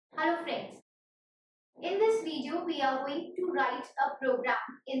Hello friends, in this video we are going to write a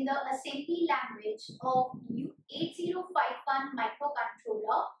program in the assembly language of 8051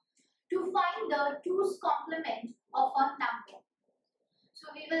 microcontroller to find the 2's complement of a number. So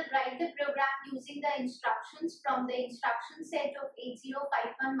we will write the program using the instructions from the instruction set of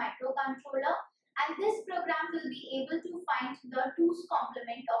 8051 microcontroller, and this program will be able to find the 2's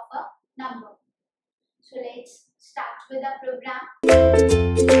complement of a number. So let's start with the program.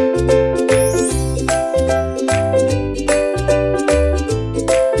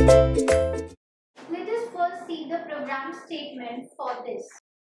 Let us first see the program statement for this.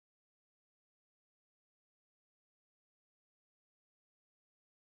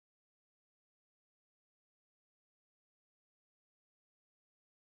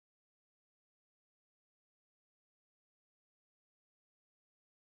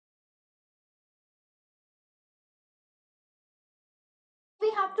 We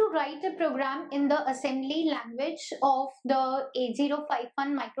have to write a program in the assembly language of the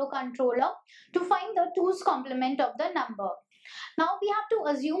 8051 microcontroller to find the 2's complement of the number. Now we have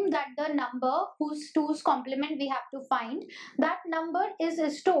to assume that the number whose 2's complement we have to find, that number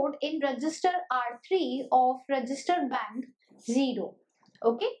is stored in register R3 of register bank 0.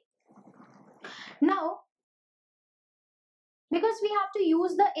 Okay. Now, because we have to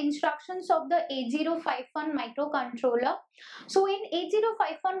use the instructions of the 8051 microcontroller. So in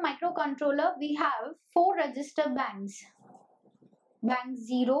 8051 microcontroller, we have 4 register banks. Bank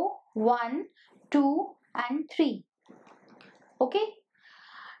 0, 1, 2 and 3. Okay.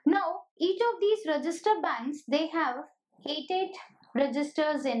 Now each of these register banks, they have 88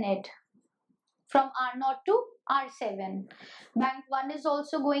 registers in it from R0 to R7. Bank 1 is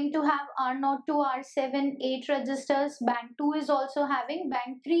also going to have R0 to R7, 8 registers. Bank 2 is also having,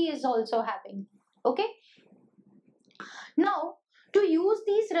 Bank 3 is also having. Okay. Now, to use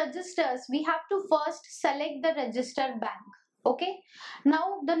these registers, we have to first select the register bank. Okay.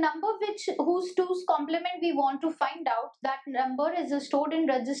 Now, the number whose 2's complement we want to find out, that number is stored in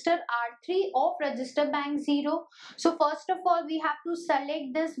register R3 of register bank 0. So, first of all, we have to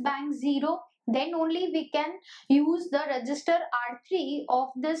select this bank 0. Then only we can use the register R3 of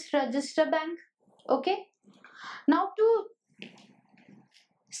this register bank. Okay. Now to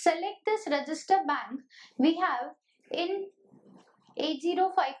select this register bank, we have in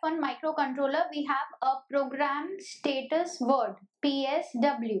 8051 microcontroller, we have a program status word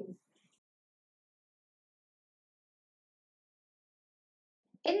PSW.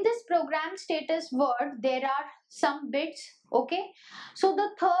 In this program status word, there are some bits. Okay. So the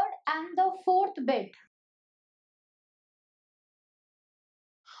third and the fourth bit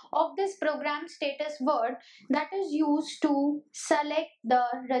of this program status word, that is used to select the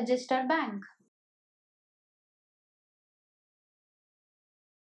register bank.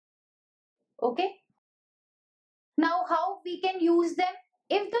 Okay. Now how we can use them?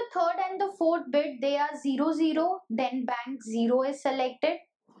 If the third and the fourth bit, they are 0, 0, then bank 0 is selected.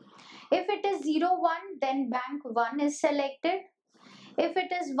 If it is 0, 1, then bank 1 is selected. If it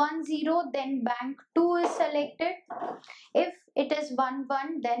is 1, 0, then bank 2 is selected. If it is 1,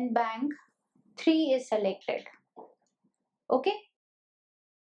 1, then bank 3 is selected. Okay.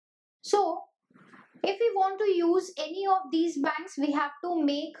 So, if we want to use any of these banks, we have to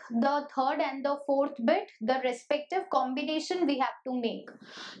make the third and the fourth bit, the respective combination we have to make.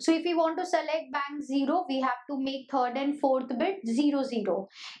 So if we want to select bank 0, we have to make third and fourth bit 0, 0.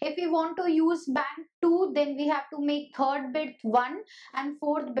 If we want to use bank 2, then we have to make third bit 1 and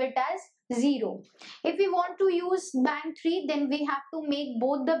fourth bit as 0. If we want to use bank 3, then we have to make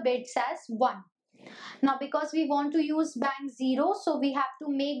both the bits as 1. Now because we want to use bank 0, so we have to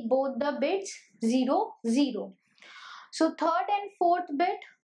make both the bits 0, 0. So third and fourth bit,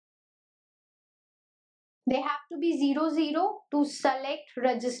 they have to be 0, 0 to select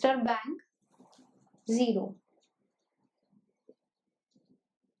register bank 0.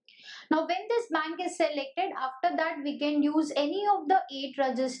 Now when this bank is selected, after that we can use any of the 8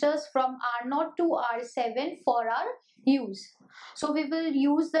 registers from R0 to R7 for our use. So we will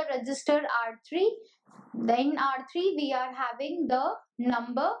use the register R3. Then R3 we are having the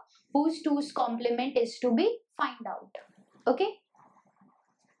number whose 2's complement is to be find out. Okay.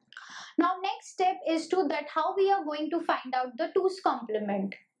 Now next step is to that how we are going to find out the 2's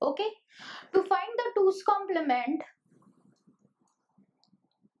complement. Okay. To find the 2's complement,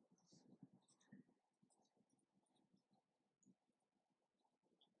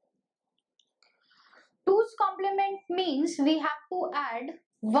 Two's complement means we have to add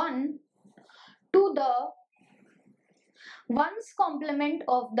 1 to the 1's complement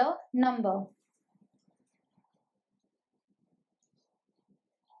of the number.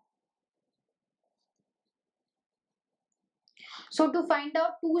 So to find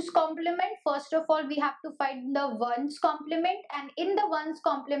out 2's complement, first of all we have to find the 1's complement, and in the 1's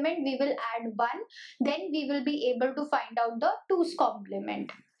complement we will add 1, then we will be able to find out the 2's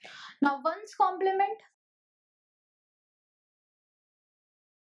complement. Now 1's complement,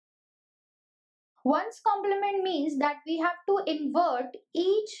 1's complement means that we have to invert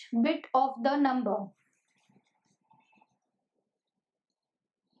each bit of the number.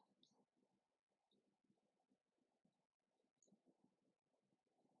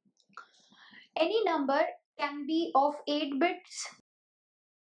 Any number can be of 8 bits.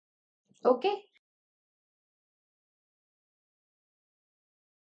 Okay.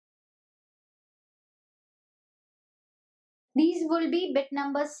 These will be bit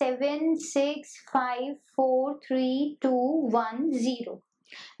number 7, 6, 5, 4, 3, 2, 1, 0.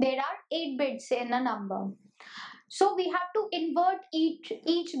 There are 8 bits in a number. So we have to invert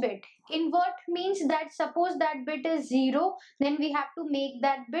each bit. Invert means that suppose that bit is 0, then we have to make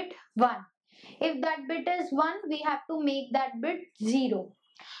that bit 1. If that bit is 1, we have to make that bit 0.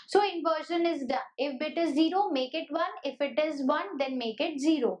 So inversion is done. If bit is 0, make it 1. If it is 1, then make it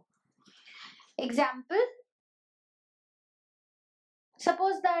 0. Example.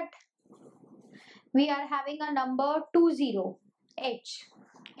 Suppose that we are having a number 20, H.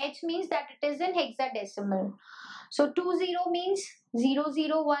 H means that it is in hexadecimal. So 20 means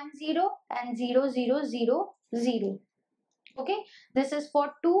 0010 and 0000. Okay, this is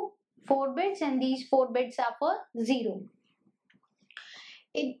for 4 bits, and these 4 bits are for 0.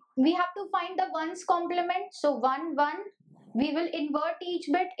 We have to find the 1's complement. So 1, 1. We will invert each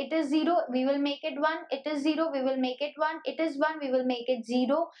bit. It is 0, we will make it 1. It is 0, we will make it 1. It is 1, we will make it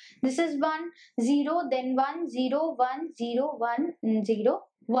 0. This is 1, 0, then 1, 0, 1, 0, 1, 0,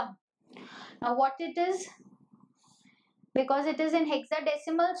 1. Now what it is? Because it is in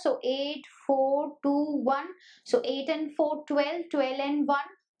hexadecimal, so 8, 4, 2, 1. So 8 and 4, 12, 12 and 1,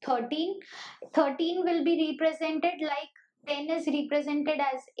 13. 13 will be represented like 10 is represented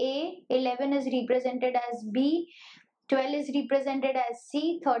as A, 11 is represented as B, 12 is represented as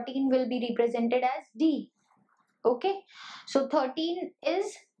C, 13 will be represented as D. Okay, so 13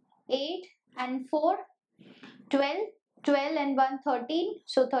 is 8 and 4, 12, 12 and 1, 13.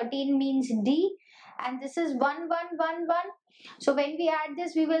 So 13 means D, and this is 1, 1, 1, 1. So when we add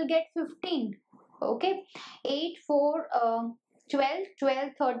this, we will get 15. Okay, 8, 4, 12, 12,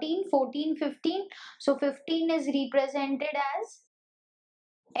 13, 14, 15. So 15 is represented as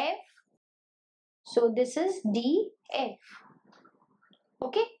F. So this is DF.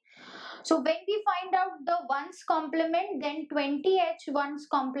 Okay. So when we find out the 1's complement, then 20H 1's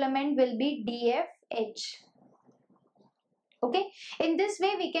complement will be DFH. Okay. In this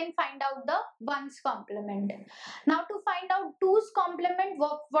way, we can find out the 1's complement. Now to find out 2's complement,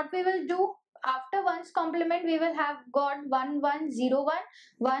 what we will do? After 1's complement, we will have got 1, 1, 0, 1,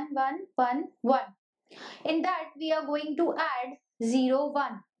 1, 1, 1, 1. In that, we are going to add 0,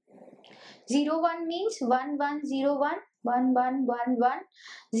 1. 0, 1 means 1, 1, 0, 1, 1, 1, 1, 1,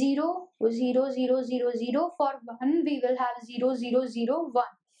 0, 0, 0, 0, 0. For 1, we will have 0, 0, 0, 1.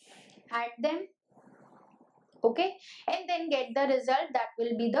 Add them. Okay. And then get the result, that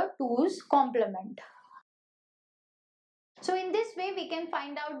will be the 2's complement. So in this way, we can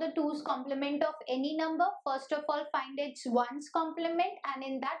find out the 2's complement of any number. First of all, find its 1's complement, and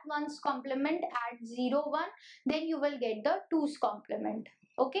in that 1's complement add 0, 1. Then you will get the 2's complement.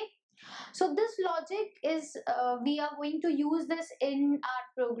 Okay. So this logic is, we are going to use this in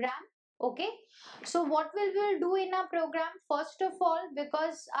our program. Okay. So what we will do in our program, first of all,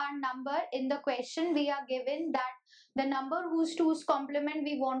 because our number in the question we are given that the number whose 2's complement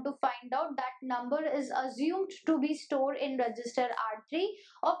we want to find out, that number is assumed to be stored in register R3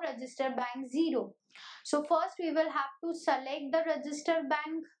 of register bank 0. So first we will have to select the register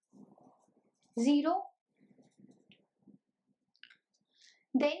bank 0.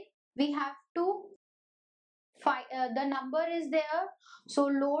 Then we have to find the number is there, so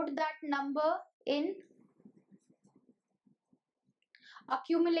load that number in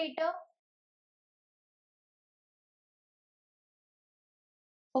accumulator.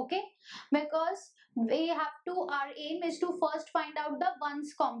 Okay, because we have to, our aim is to first find out the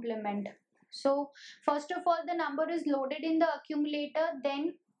 1's complement. So first of all, the number is loaded in the accumulator,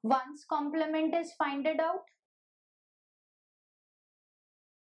 then 1's complement is finded out.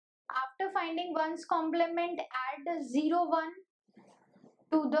 After finding 1's complement, add 0, 1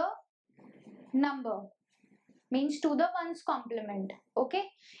 to the number, means to the 1's complement. Okay,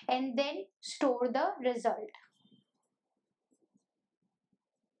 and then store the result.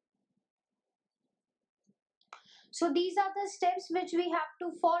 So these are the steps which we have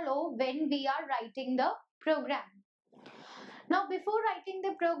to follow when we are writing the program. Now, before writing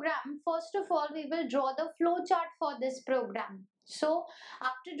the program, first of all, we will draw the flow chart for this program. So,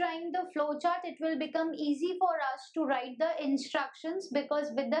 after drawing the flow chart, it will become easy for us to write the instructions,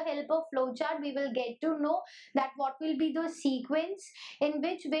 because with the help of flow chart, we will get to know that what will be the sequence, in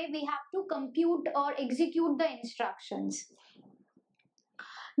which way we have to compute or execute the instructions.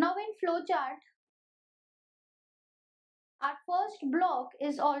 Now, in flow chart, our first block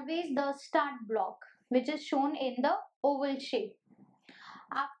is always the start block, which is shown in the oval shape.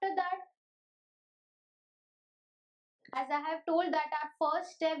 After that, as I have told, that our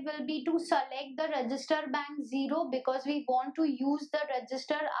first step will be to select the register bank 0, because we want to use the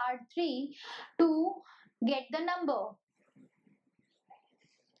register R3 to get the number.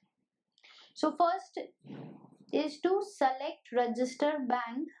 So first is to select register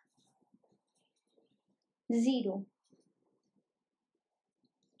bank 0.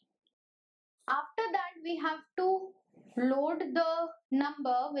 After that, we have to load the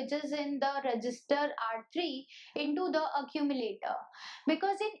number which is in the register R3 into the accumulator,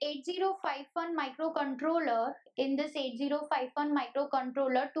 because in 8051 microcontroller, in this 8051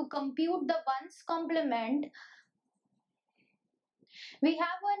 microcontroller, to compute the ones complement, we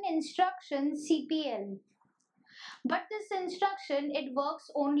have an instruction CPL, but this instruction, it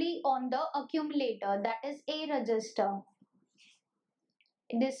works only on the accumulator, that is A register.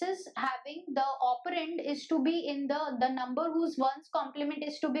 This is having the operand is to be in the number whose ones complement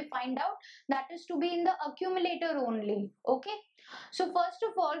is to be find out, that is to be in the accumulator only. Okay, so first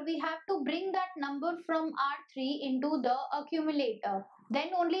of all, we have to bring that number from R3 into the accumulator,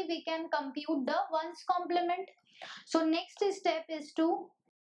 then only we can compute the ones complement. So next step is to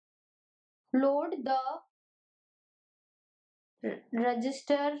load the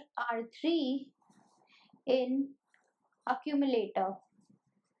register R3 in accumulator.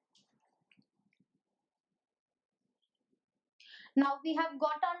 Now we have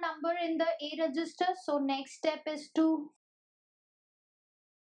got our number in the A register. So next step is to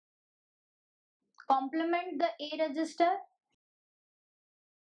complement the A register.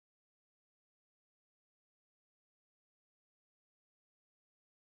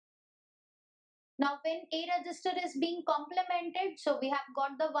 Now when A register is being complemented, so we have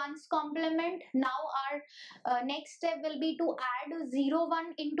got the ones complement. Now our next step will be to add 0,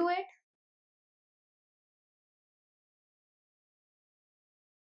 1 into it.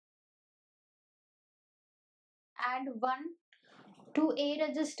 Add 1 to A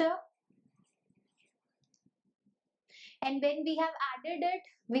register. And when we have added it,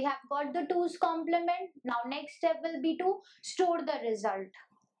 we have got the 2's complement. Now next step will be to store the result.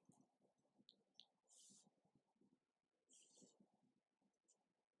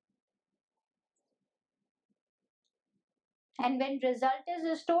 And when result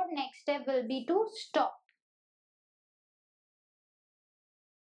is stored, next step will be to stop.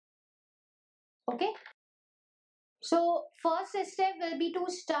 Okay. So first step will be to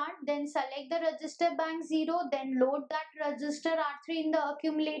start, then select the register bank 0, then load that register R3 in the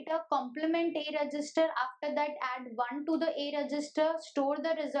accumulator, complement A register, after that add 1 to the A register, store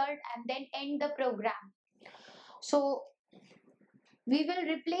the result, and then end the program. So we will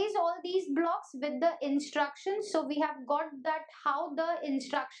replace all these blocks with the instructions. So we have got that how the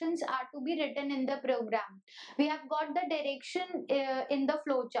instructions are to be written in the program. We have got the direction in the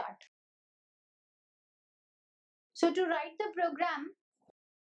flow chart. So to write the program,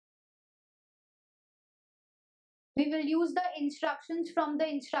 we will use the instructions from the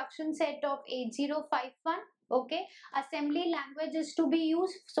instruction set of 8051. Okay, assembly language is to be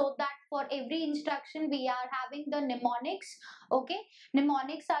used, so that for every instruction we are having the mnemonics. Okay,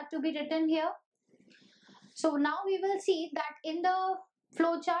 mnemonics are to be written here. So now we will see that in the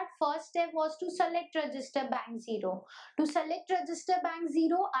flowchart, first step was to select register bank 0. To select register bank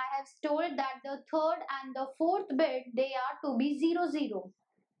 0, I have told that the third and the fourth bit, they are to be 0, 0.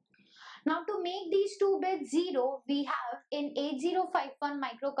 Now to make these two bits 0, we have in 8051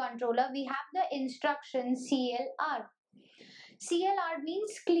 microcontroller, we have the instruction CLR. CLR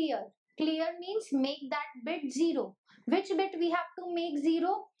means clear. Clear means make that bit 0. Which bit we have to make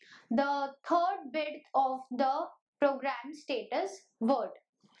 0? The third bit of the program status word.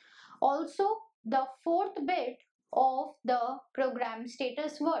 Also the fourth bit of the program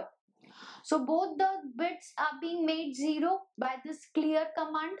status word. So both the bits are being made 0 by this clear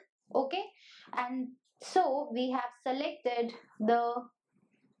command. Okay, and so we have selected the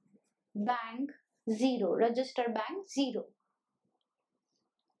bank 0, register bank 0.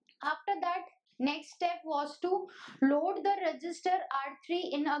 After that, next step was to load the register R3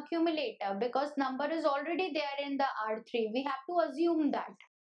 in accumulator, because number is already there in the R3. We have to assume that.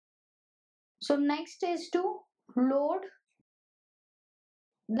 So next is to load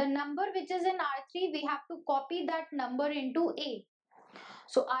the number which is in R3, we have to copy that number into A.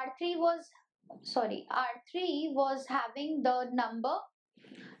 So R3 was having the number.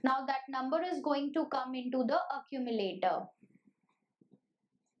 Now that number is going to come into the accumulator.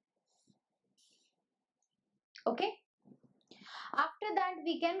 Okay. After that,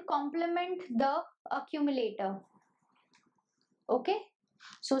 we can complement the accumulator. Okay.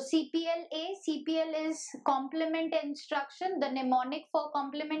 So CPL is complement instruction, the mnemonic for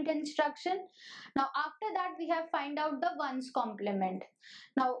complement instruction. Now after that, we have find out the ones complement.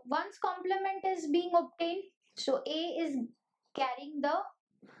 Now ones complement is being obtained. So A is carrying the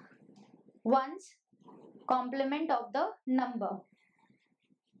ones complement of the number.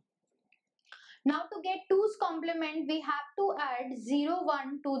 Now to get 2's complement, we have to add 0,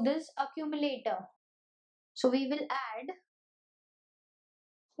 1 to this accumulator. So we will add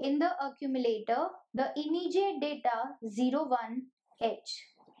in the accumulator the immediate data 0, 1, H.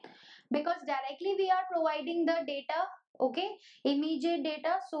 Because directly we are providing the data, okay, immediate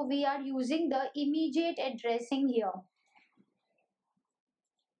data. So we are using the immediate addressing here.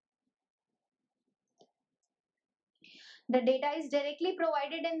 The data is directly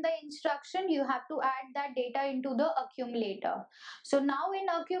provided in the instruction. You have to add that data into the accumulator. So now in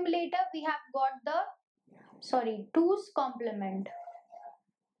accumulator, we have got the 2's complement.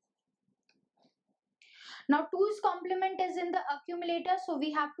 Now 2's complement is in the accumulator, so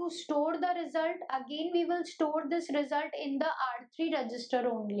we have to store the result. Again, we will store this result in the R3 register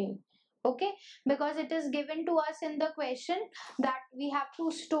only. Okay, because it is given to us in the question that we have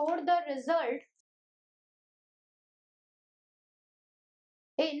to store the result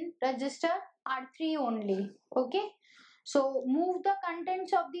in register R3 only. Okay, so move the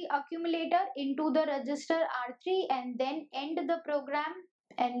contents of the accumulator into the register R3 and then end the program,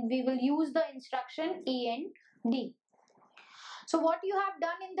 and we will use the instruction END. So what you have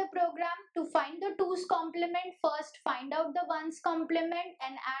done in the program, to find the 2's complement, first find out the 1's complement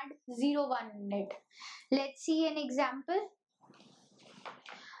and add 0, 1 in it. Let's see an example.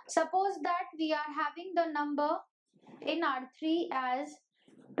 Suppose that we are having the number in R3 as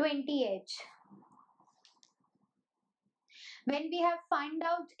 20H. When we have find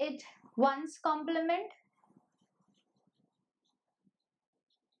out it 1's complement,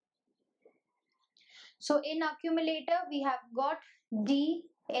 so in accumulator we have got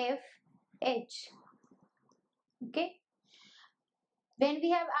DFH. Okay. When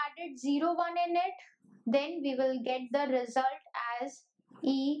we have added 0, 1 in it, then we will get the result as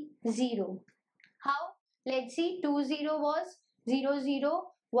E0. How? Let's see. 20 was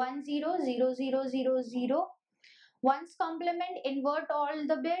 00, 10, 00, 0, 0. 1's complement, invert all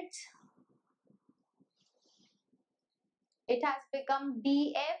the bits. It has become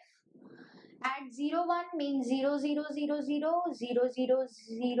DF. Add 0, 1 means 0, 0, 0, 0, 0, 0,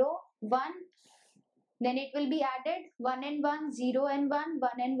 0, 1. Then it will be added 1 and 1, 0 and 1,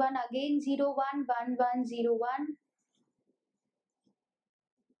 1 and 1 again, 0, 1, 1, 1, 0, 1.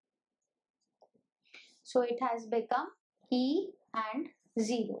 So it has become E and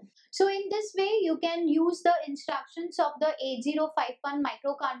 0. So in this way, you can use the instructions of the 8051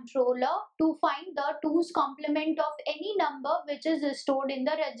 microcontroller to find the 2's complement of any number which is stored in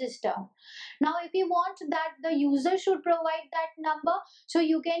the register. Now, if you want that the user should provide that number, so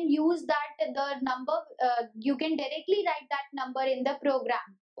you can use that the number, you can directly write that number in the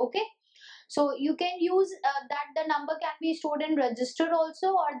program. Okay. So you can use that the number can be stored in register also,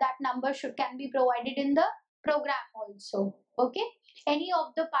 or that number can be provided in the program also. Okay, any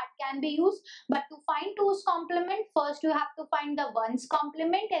of the part can be used, but to find 2's complement, first you have to find the 1's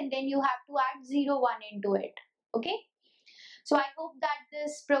complement and then you have to add 0, 1 into it. Okay, so I hope that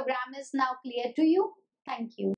this program is now clear to you. Thank you.